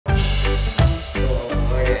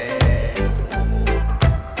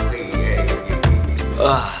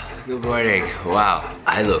Good morning. Wow,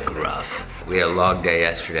 I look rough. We had a long day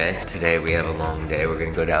yesterday. Today we have a long day. We're gonna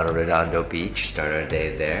go down to Redondo Beach, start our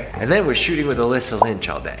day there. And then we're shooting with Alyssa Lynch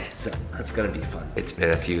all day. So that's gonna be fun. It's been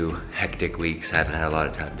a few hectic weeks. I haven't had a lot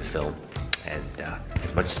of time to film. And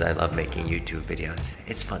as much as I love making YouTube videos,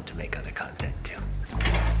 it's fun to make other content too.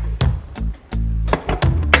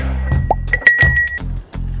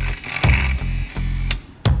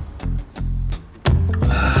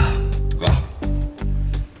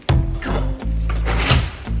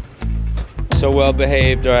 So well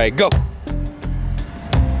behaved. All right, go. Come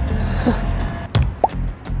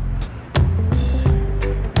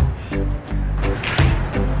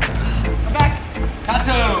back.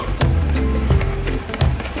 Kato.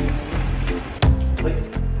 Please.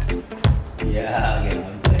 Yeah, get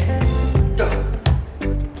on there. Go.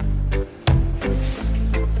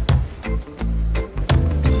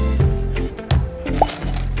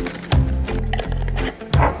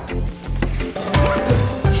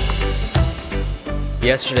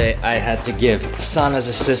 Yesterday, I had to give Sana's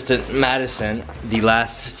assistant, Madison, the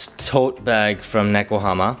last tote bag from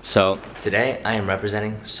Nekohama. So today, I am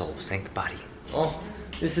representing Soul Sync Body. Oh,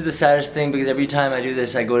 this is the saddest thing because every time I do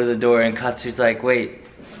this, I go to the door and Katsu's like, wait,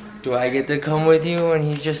 do I get to come with you? And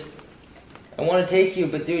he's just, I want to take you,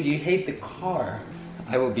 but dude, you hate the car.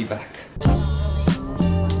 I will be back.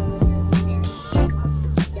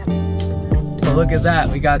 Oh, look at that.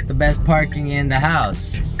 We got the best parking in the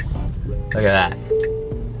house. Look at that.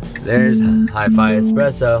 There's Hi-Fi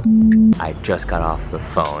Espresso. I just got off the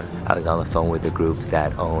phone. I was on the phone with the group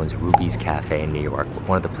that owns Ruby's Cafe in New York.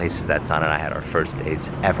 One of the places that Sana and I had our first dates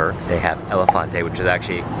ever. They have Elefante, which is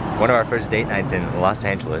actually one of our first date nights in Los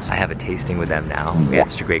Angeles. I have a tasting with them now. We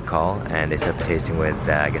had such a great call and they set up a tasting with,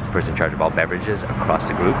 I guess, the person in charge of all beverages across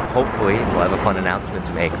the group. Hopefully, we'll have a fun announcement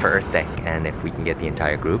to make for Earth Day. And if we can get the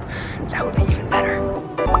entire group, that would be even better.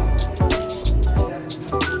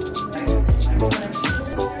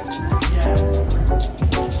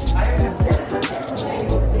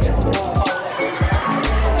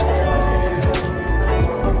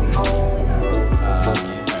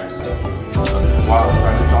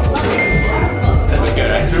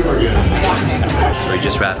 So we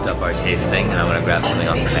just wrapped up our tasting and I'm gonna grab something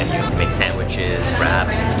off the menu. We make sandwiches,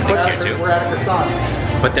 wraps, I think here too. We're out of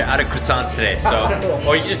croissants. But they're out of croissants today, so,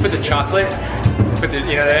 or you just put the chocolate, put the,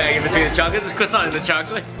 you know, in between the chocolate, there's croissant in the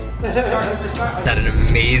chocolate. Had an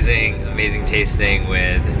amazing tasting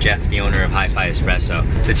with Jeff, the owner of Hi-Fi Espresso.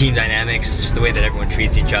 The team dynamics, just the way that everyone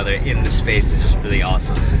treats each other in the space is just really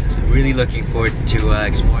awesome. Really looking forward to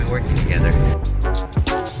exploring working together.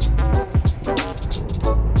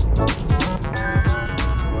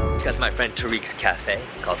 Got my friend Tariq's cafe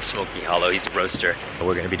called Smoky Hollow. He's a roaster.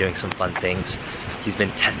 We're gonna be doing some fun things. He's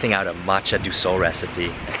been testing out a matcha du sol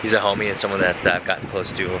recipe. He's a homie and someone that I've gotten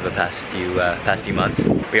close to over the past few months.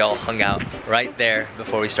 We all hung out right there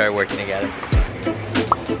before we started working together. It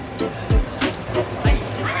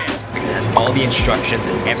has all the instructions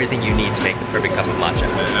and everything you need to make the perfect cup of matcha.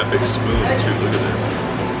 An epic spoon too, look at this.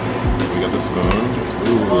 We got the spoon.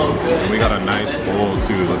 Ooh. Oh, good. And we got a nice bowl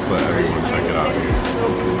too. Let's let everyone check it out here.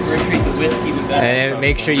 And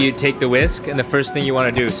make sure you take the whisk, and the first thing you want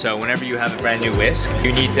to do, so whenever you have a brand new whisk,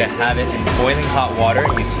 you need to have it in boiling hot water.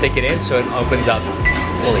 You stick it in so it opens up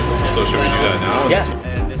fully. So should we do that now? Yeah.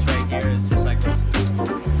 And this right here is recycled.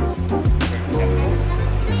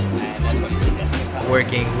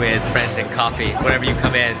 Working with friends in coffee. Whenever you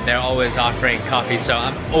come in, they're always offering coffee, so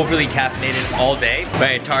I'm overly caffeinated all day.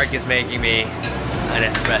 But Tarek is making me an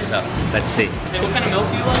espresso. Let's see. Hey, what kind of milk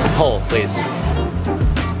do you like? Whole, please.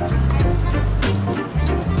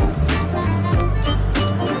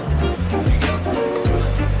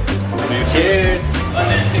 Cheers. 1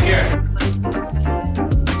 minute to here.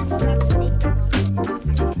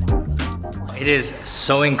 It is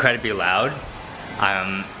so incredibly loud.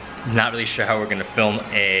 I'm not really sure how we're gonna film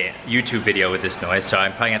a YouTube video with this noise, so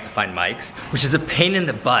I'm probably gonna have to find mics, which is a pain in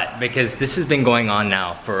the butt because this has been going on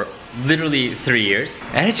now for literally 3 years,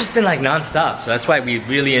 and it's just been like non-stop. So that's why we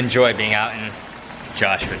really enjoy being out in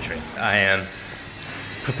Joshua Tree. I am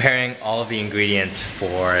preparing all of the ingredients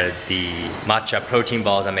for the matcha protein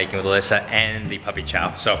balls I'm making with Alyssa and the puppy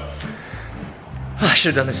chow. So I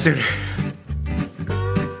should have done this sooner.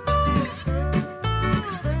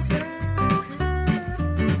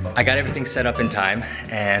 I got everything set up in time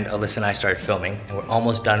and Alyssa and I started filming and we're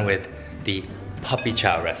almost done with the puppy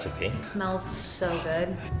chow recipe. It smells so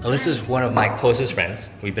good. Alyssa's one of my closest friends.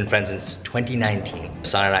 We've been friends since 2019.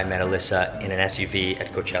 Sana and I met Alyssa in an SUV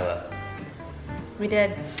at Coachella. We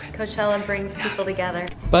did. Coachella brings people together.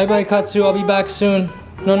 Bye bye Katsu, I'll be back soon.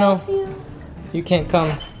 No, you can't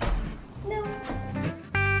come. No.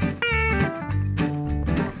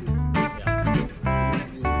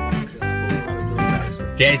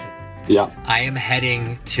 Jason. Yeah. I am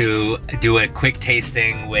heading to do a quick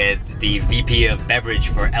tasting with the VP of beverage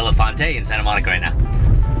for Elefante in Santa Monica right now.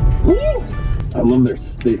 Woo! I love their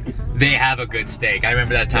steak. They have a good steak. I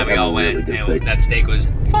remember that time we all went, really and that steak was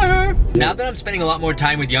fire. Now that I'm spending a lot more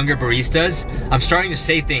time with younger baristas, I'm starting to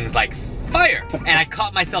say things like fire. And I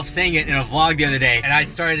caught myself saying it in a vlog the other day, and I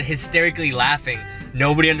started hysterically laughing.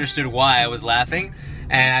 Nobody understood why I was laughing.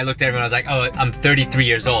 And I looked at everyone, I was like, oh, I'm 33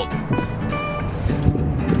 years old.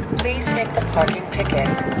 Please take the parking ticket.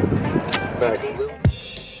 Thanks.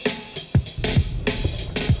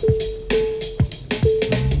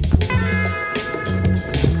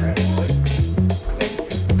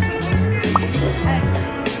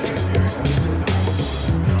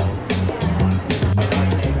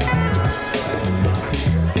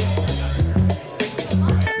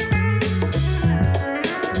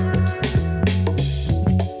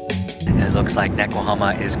 Looks like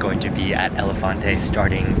Nekohama is going to be at Elefante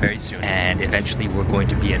starting very soon. And eventually we're going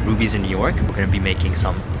to be at Ruby's in New York. We're going to be making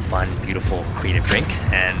some fun, beautiful, creative drink.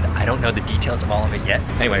 And I don't know the details of all of it yet.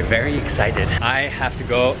 Anyway, very excited. I have to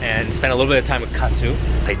go and spend a little bit of time with Katsu,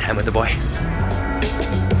 play time with the boy.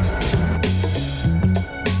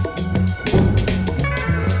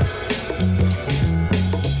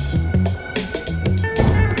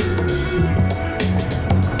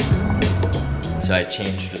 So I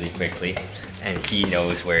changed really quickly, and he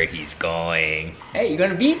knows where he's going. Hey, you going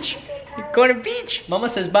to beach? You're going to beach? Mama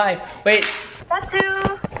says bye. Wait. Katsu!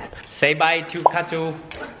 Say bye to Katsu.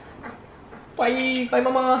 Bye. Bye,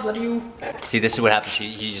 Mama. Love you. See, this is what happens.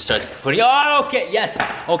 He just starts putting, oh, okay, yes.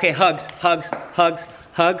 Okay, hugs, hugs, hugs,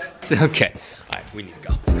 hugs. Okay. All right, we need to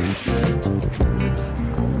go.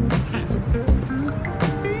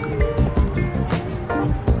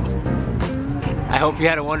 I hope you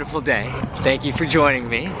had a wonderful day. Thank you for joining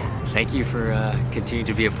me. Thank you for continuing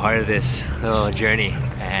to be a part of this little journey,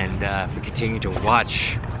 and for continuing to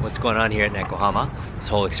watch what's going on here at Nekohama. This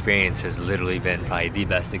whole experience has literally been probably the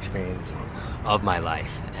best experience of my life,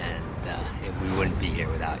 and we wouldn't be here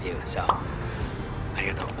without you. So,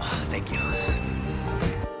 arigato. Thank you.